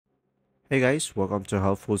Hey guys, welcome to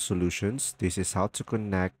Helpful Solutions. This is how to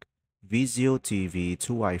connect Vizio TV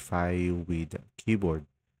to Wi-Fi with keyboard.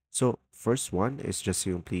 So first one is just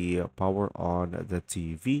simply power on the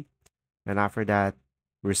TV, and after that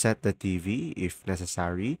reset the TV if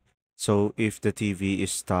necessary. So if the TV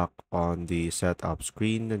is stuck on the setup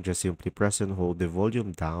screen, then just simply press and hold the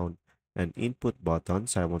volume down and input button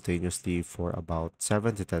simultaneously for about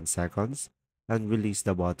 7 to 10 seconds and release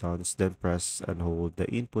the buttons, then press and hold the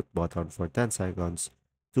input button for 10 seconds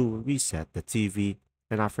to reset the TV.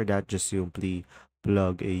 And after that, just simply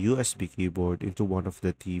plug a USB keyboard into one of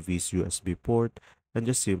the TV's USB port and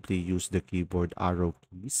just simply use the keyboard arrow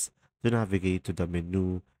keys to navigate to the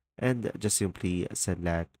menu and just simply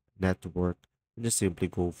select network and just simply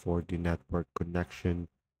go for the network connection.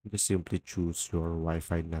 Just simply choose your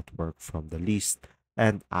Wi-Fi network from the list.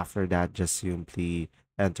 And after that, just simply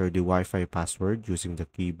enter the Wi-Fi password using the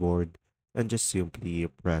keyboard and just simply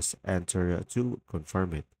press enter to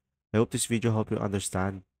confirm it. I hope this video helped you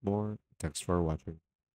understand more. Thanks for watching.